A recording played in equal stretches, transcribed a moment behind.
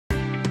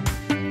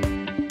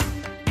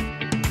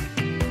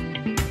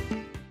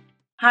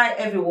Hi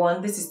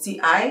everyone, this is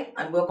TI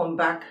and welcome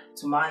back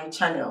to my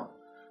channel.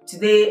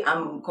 Today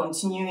I'm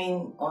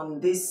continuing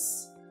on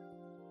this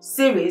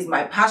series,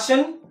 My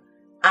Passion,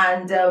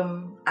 and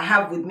I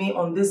have with me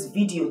on this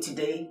video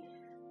today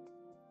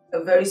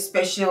a very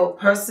special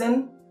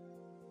person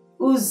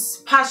whose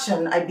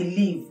passion I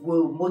believe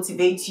will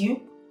motivate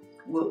you,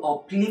 will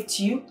uplift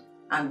you,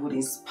 and will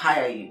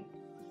inspire you.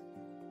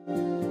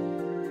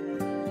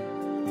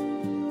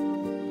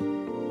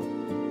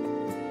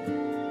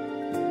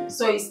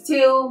 So it's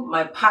still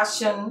my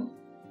passion,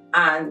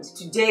 and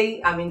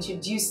today I'm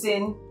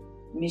introducing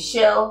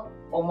Michelle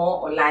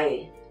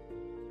Omo-Olaye.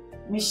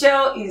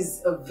 Michelle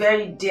is a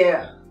very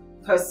dear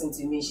person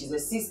to me. She's a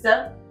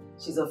sister,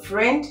 she's a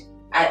friend.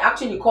 I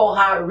actually call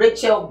her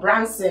Rachel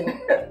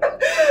Branson.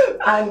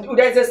 And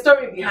there's a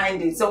story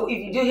behind it. So if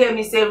you do hear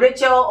me say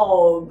Rachel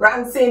or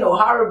Branson or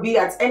Harobi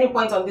at any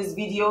point on this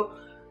video,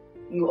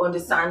 you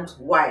understand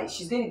why.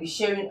 She's going to be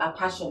sharing her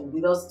passion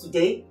with us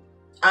today.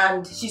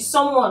 And she's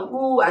someone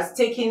who has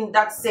taken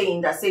that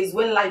saying that says,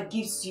 when life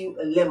gives you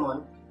a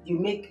lemon, you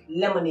make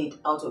lemonade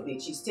out of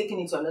it. She's taken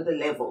it to another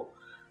level.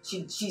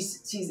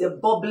 She's a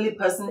bubbly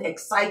person,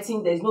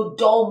 exciting. There's no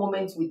dull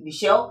moment with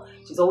Michelle.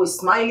 She's always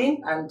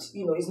smiling. And,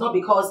 you know, it's not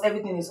because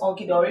everything is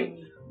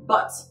hunky-dory,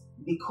 but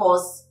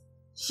because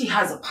she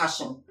has a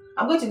passion.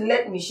 I'm going to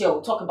let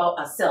Michelle talk about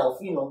herself,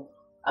 you know,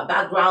 her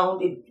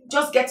background,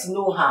 just get to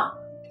know her.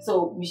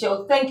 So,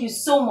 Michelle, thank you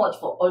so much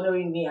for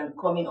honoring me and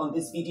coming on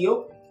this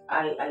video.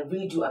 I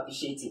really do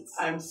appreciate it.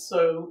 I'm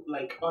so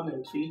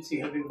honored for you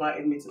to have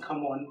invited me to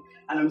come on,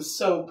 and I'm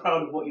so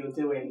proud of what you're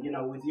doing, you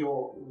know, with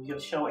your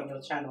show and your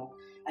channel.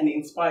 And it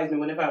inspires me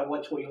whenever I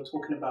watch what you're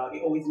talking about.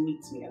 It always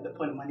meets me at the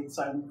point of my need.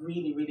 So I'm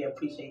really, really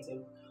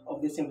appreciative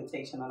of this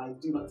invitation, and I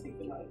do not take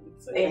it lightly.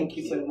 So thank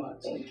you so much.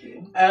 Thank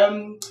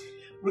you.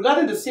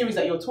 Regarding the series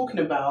that you're talking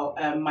about,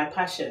 My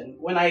Passion,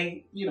 when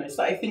I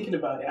started thinking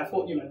about it, I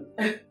thought,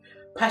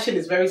 passion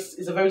is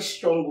a very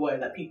strong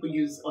word that people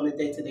use on a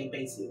day-to-day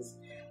basis.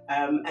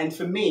 And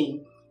for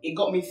me, it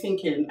got me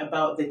thinking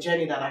about the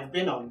journey that I've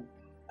been on.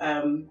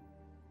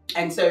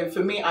 And so for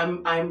me,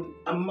 I'm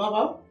a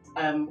mother.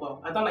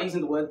 Well, I don't like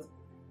using the word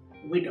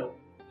widow,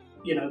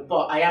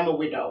 but I am a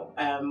widow.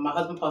 My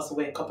husband passed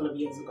away a couple of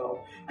years ago.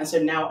 And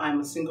so now I'm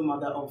a single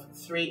mother of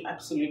 3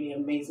 absolutely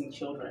amazing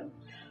children.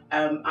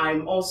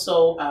 I'm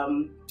also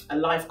a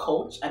life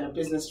coach and a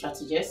business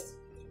strategist.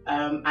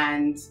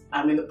 And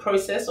I'm in the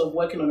process of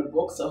working on a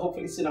book, so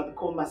hopefully soon I'll be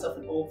calling myself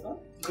an author.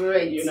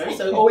 Great.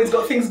 So always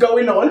got things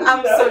going on.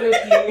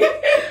 Absolutely.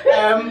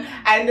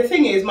 And the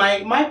thing is,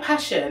 my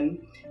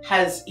passion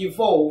has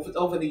evolved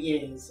over the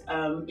years.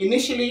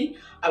 Initially,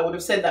 I would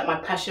have said that my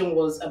passion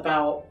was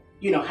about,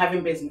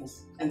 having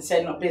business and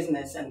setting up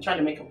business and trying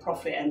to make a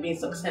profit and being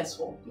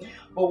successful.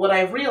 But what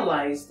I've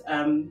realized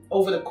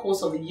over the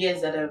course of the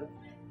years that have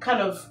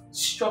kind of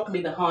struck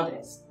me the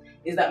hardest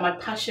is that my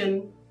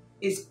passion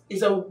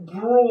is a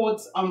broad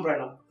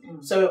umbrella.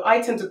 So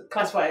I tend to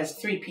classify it as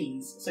 3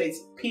 P's. So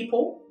it's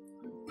people,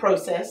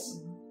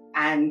 process,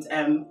 and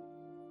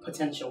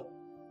potential.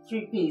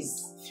 3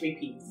 P's. 3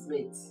 P's.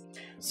 Great.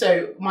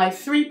 So my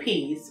 3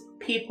 P's,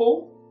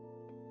 people,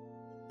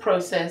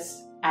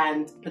 process,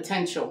 and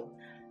potential,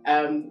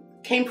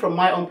 came from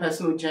my own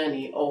personal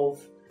journey of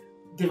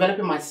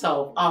developing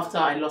myself after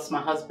I lost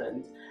my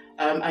husband.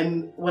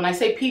 And when I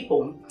say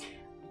people,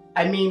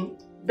 I mean,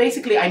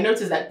 basically, I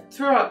noticed that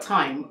throughout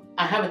time,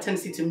 I have a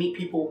tendency to meet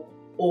people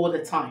all the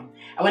time.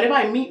 And whenever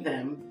I meet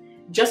them,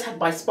 just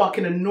by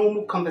sparking a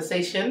normal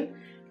conversation,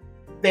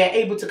 they're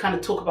able to kind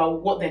of talk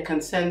about what their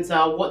concerns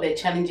are, what their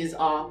challenges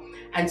are.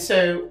 And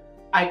so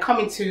I come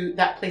into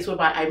that place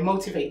whereby I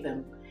motivate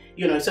them.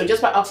 So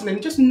just by asking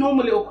them just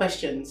normal little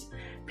questions,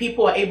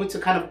 people are able to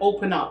kind of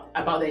open up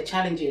about their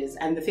challenges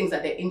and the things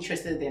that they're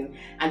interested in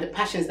and the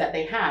passions that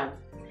they have.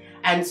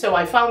 And so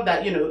I found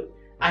that,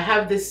 I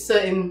have this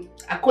certain,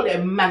 I call it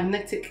a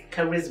magnetic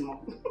charisma,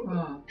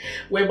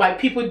 whereby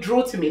people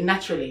draw to me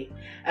naturally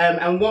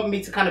and want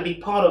me to kind of be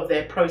part of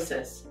their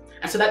process.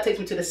 And so that takes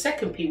me to the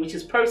 2nd P, which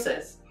is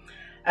process.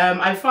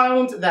 I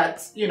found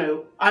that,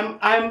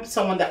 I'm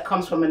someone that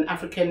comes from an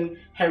African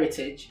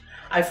heritage.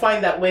 I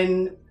find that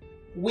when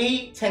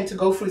we tend to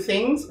go through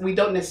things, we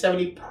don't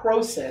necessarily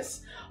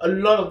process a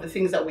lot of the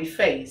things that we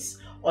face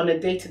on a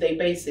day-to-day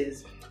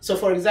basis. So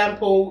for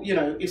example,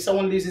 if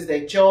someone loses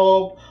their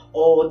job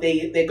or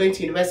they're going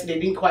to university, they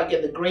didn't quite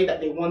get the grade that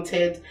they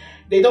wanted,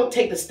 they don't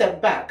take the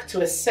step back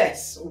to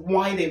assess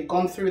why they've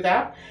gone through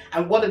that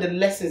and what are the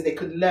lessons they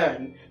could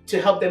learn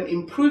to help them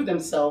improve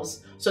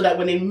themselves so that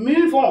when they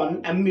move on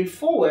and move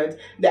forward,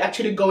 they're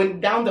actually going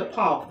down the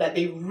path that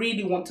they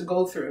really want to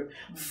go through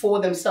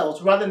for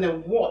themselves rather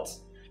than what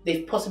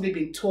they've possibly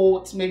been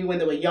taught maybe when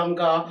they were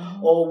younger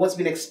or what's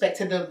been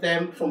expected of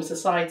them from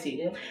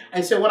society.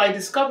 And so what I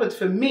discovered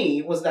for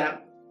me was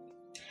that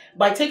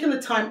by taking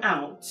the time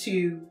out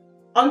to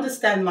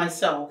understand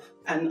myself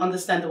and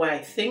understand the way I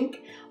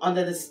think,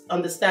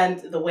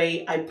 understand the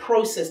way I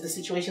process the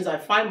situations I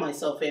find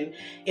myself in,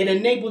 it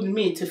enabled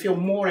me to feel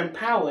more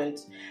empowered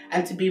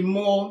and to be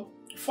more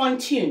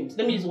fine-tuned.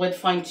 Let me use the word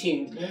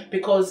fine-tuned,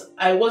 because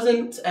I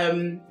wasn't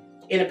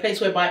in a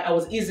place whereby I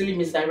was easily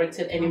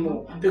misdirected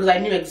anymore, because I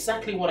knew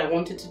exactly what I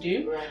wanted to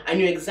do. I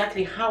knew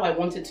exactly how I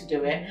wanted to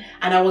do it,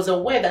 and I was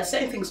aware that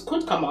certain things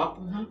could come up,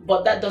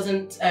 but that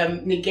doesn't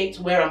negate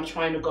where I'm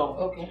trying to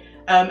go.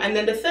 And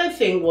then the third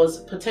thing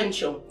was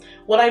potential.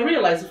 What I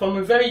realized from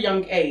a very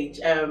young age,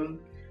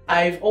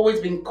 I've always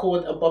been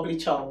called a bubbly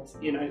child,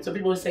 you know. So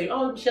people would say,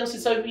 oh, Michelle,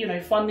 she's so, you know,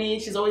 funny.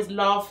 She's always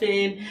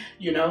laughing,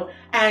 you know.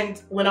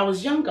 And when I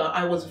was younger,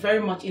 I was very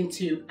much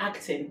into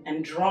acting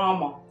and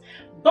drama.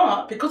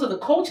 But because of the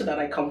culture that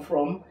I come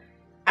from,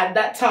 at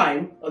that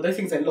time, although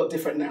things are a lot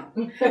different now,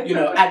 you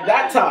know, at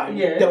that time,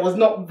 there was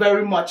not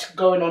very much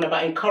going on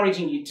about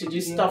encouraging you to do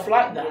stuff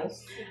like that.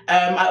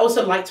 I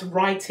also liked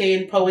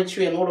writing,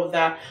 poetry and all of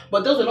that.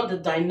 But those are not the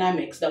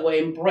dynamics that were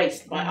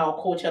embraced by our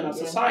culture and our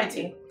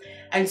society.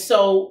 And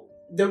so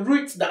the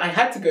route that I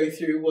had to go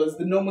through was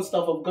the normal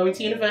stuff of going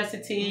to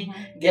university,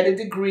 get a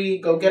degree,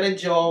 go get a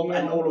job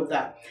and all of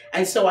that.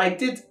 And so I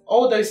did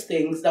all those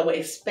things that were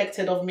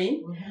expected of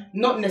me,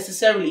 not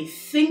necessarily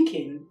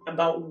thinking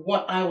about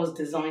what I was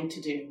designed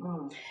to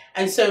do.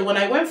 And so when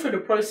I went through the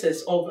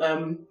process of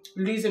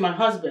losing my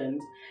husband,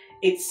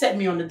 it set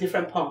me on a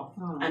different path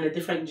and a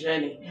different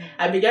journey.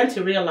 I began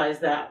to realize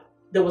that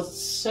there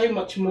was so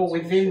much more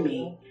within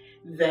me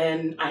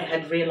than I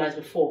had realized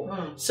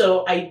before.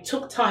 So I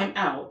took time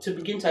out to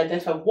begin to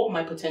identify what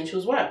my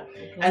potentials were.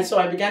 And so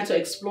I began to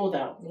explore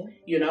that,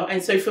 you know.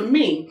 And so for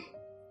me,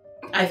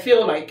 I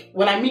feel like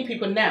when I meet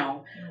people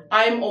now,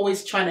 I'm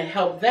always trying to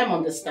help them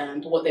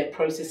understand what their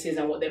process is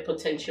and what their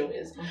potential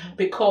is.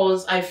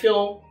 Because I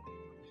feel,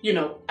 you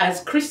know,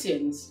 as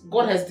Christians,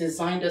 God has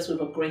designed us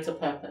with a greater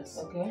purpose.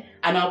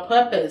 And our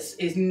purpose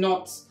is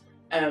not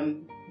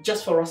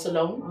just for us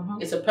alone.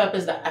 It's a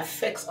purpose that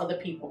affects other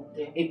people.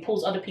 It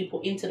pulls other people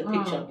into the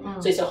picture.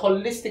 So it's a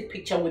holistic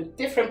picture with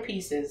different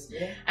pieces.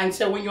 And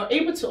so when you're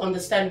able to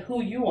understand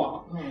who you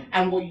are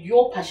and what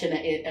you're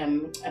passionate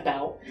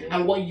about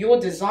and what your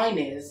design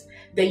is,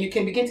 then you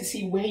can begin to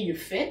see where you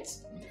fit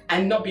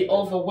and not be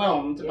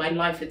overwhelmed by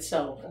life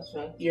itself.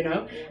 You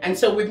know? And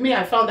so with me,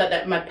 I found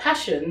that my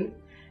passion,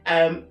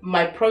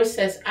 my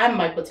process and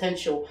my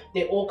potential,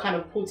 they all kind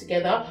of pulled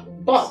together,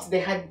 but they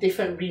had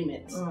different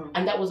remits,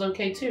 and that was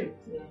okay too.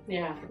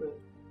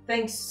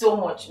 Thanks so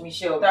much,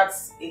 Michelle.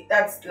 That's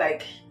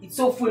like, it's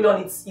so full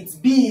on, it's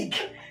big,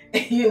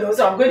 you know.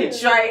 So I'm going to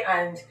try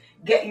and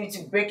get you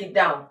to break it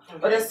down.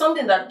 But there's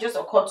something that just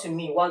occurred to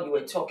me while you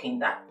were talking,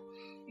 that,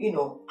 you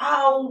know,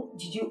 how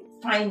did you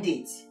find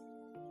it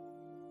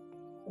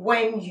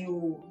when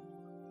you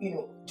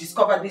know,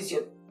 discovered this,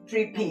 your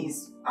 3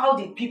 Ps? How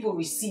did people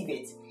receive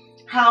it?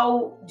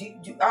 How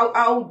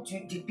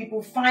did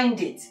people find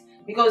it?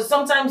 Because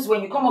sometimes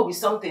when you come up with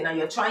something and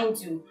you're trying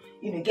to,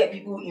 you know, get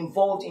people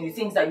involved in the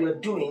things that you're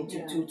doing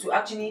to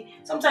actually,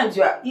 sometimes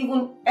you are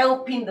even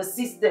helping the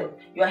system,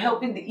 you are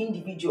helping the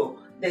individual.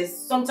 There's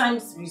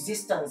sometimes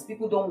resistance.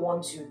 People don't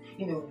want to,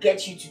 you know,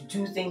 get you to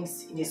do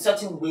things in a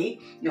certain way.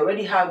 You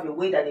already have your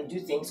way that they do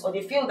things, or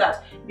they feel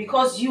that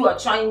because you are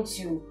trying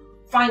to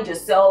find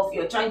yourself,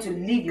 you're trying to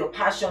live your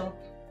passion,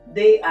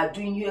 they are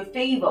doing you a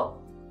favor.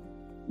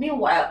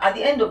 Meanwhile, at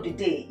the end of the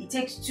day, it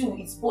takes two.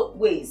 It's both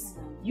ways.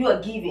 You are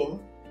giving,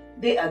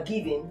 they are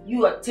giving,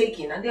 you are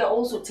taking, and they are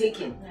also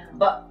taking.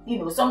 But, you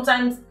know,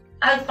 sometimes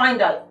I find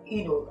that,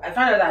 you know,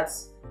 that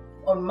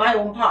on my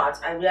own part,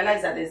 I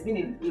realize that there's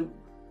been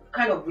a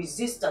kind of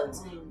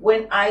resistance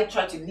when I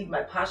try to live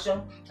my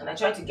passion and I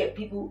try to get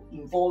people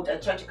involved, I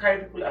try to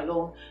carry people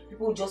along.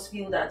 People just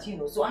feel that, you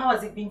know, so how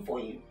has it been for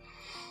you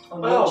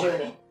on your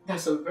journey?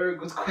 That's a very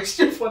good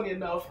question, funny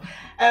enough.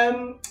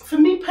 For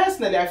me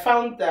personally, I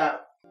found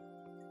that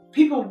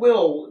people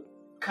will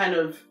kind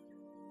of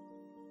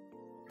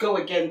go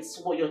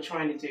against what you're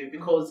trying to do,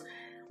 because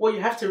what you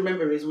have to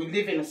remember is we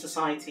live in a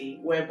society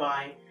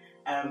whereby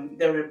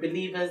there are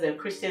believers, there are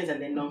Christians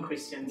and there are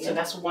non-Christians. So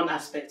that's one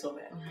aspect of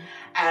it.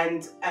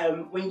 And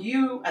when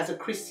you as a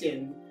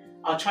Christian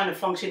are trying to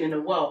function in a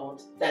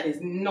world that is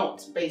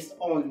not based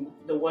on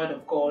the word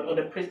of God or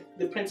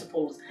the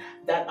principles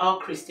that are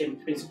Christian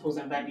principles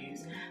and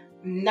values,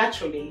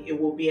 naturally it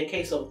will be a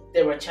case of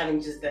there are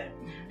challenges there.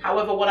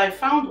 However, what I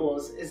found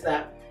is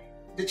that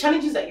the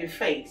challenges that you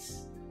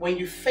face, when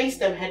you face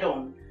them head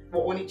on,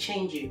 will only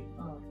change you.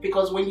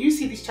 Because when you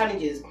see these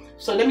challenges,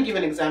 so let me give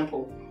an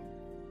example.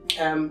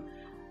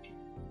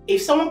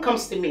 If someone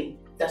comes to me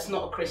that's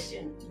not a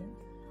Christian,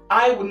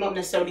 I would not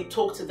necessarily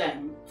talk to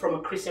them from a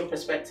Christian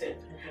perspective.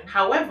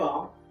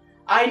 However,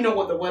 I know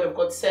what the Word of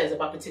God says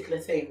about particular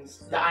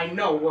things that I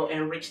know will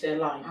enrich their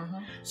life.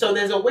 So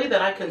there's a way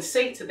that I can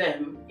say to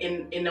them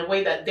in a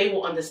way that they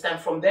will understand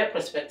from their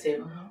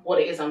perspective what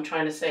it is I'm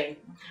trying to say.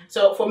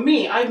 So for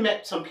me, I've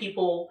met some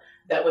people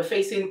that were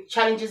facing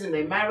challenges in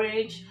their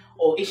marriage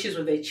or issues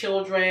with their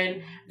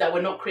children that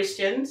were not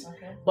Christians.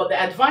 But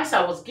the advice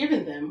I was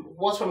giving them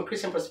was from a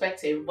Christian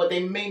perspective, but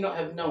they may not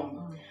have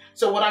known.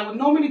 So what I would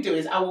normally do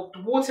is I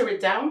would water it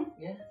down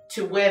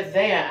to where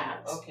they are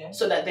at,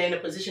 so that they're in a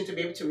position to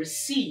be able to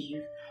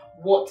receive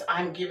what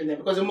I'm giving them.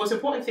 Because the most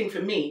important thing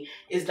for me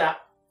is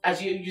that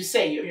as you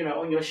say, you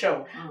know, on your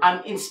show,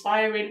 I'm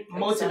inspiring,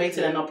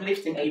 motivating, and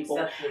uplifting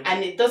people.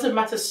 And it doesn't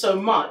matter so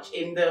much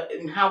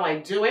in how I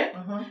do it,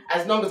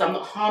 as long as I'm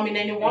not harming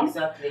anyone,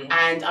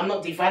 and I'm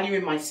not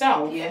devaluing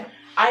myself.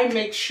 I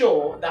make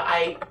sure that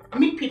I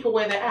meet people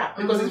where they're at,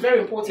 because it's very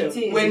important.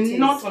 We're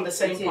not on the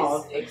same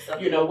path,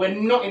 you know, we're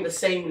not in the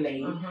same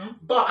lane,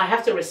 but I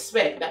have to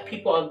respect that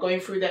people are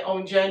going through their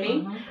own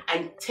journey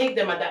and take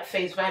them at that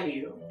face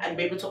value and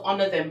be able to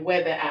honor them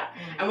where they're at.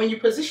 And when you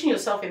position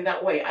yourself in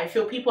that way, I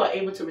feel people are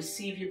able to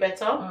receive you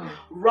better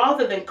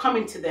rather than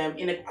coming to them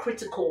in a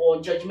critical or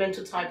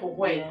judgmental type of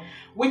way,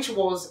 which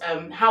was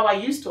how I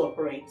used to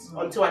operate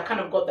until I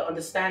kind of got the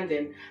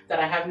understanding that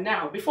I have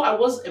now. Before, I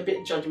was a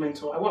bit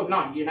judgmental. I won't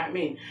lie. You know what I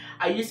mean?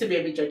 I used to be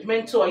a bit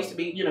judgmental. I used to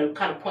be, you know,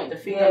 kind of pointing the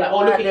finger, like, oh,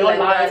 look at your life,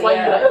 why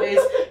are you like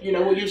this? You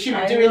know, well, you should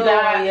be doing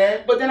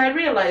that. But then I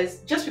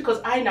realized, just because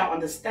I now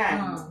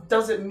understand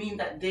doesn't mean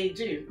that they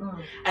do.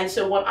 And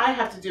so what I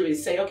have to do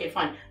is say, okay,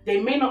 fine, they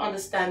may not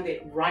understand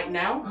it right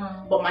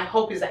now, but my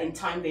hope is that in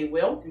time they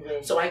will.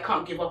 So I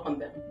can't give up on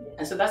them.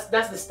 And so that's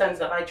the stance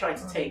that I try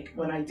to take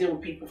when I deal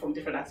with people from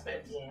different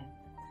aspects.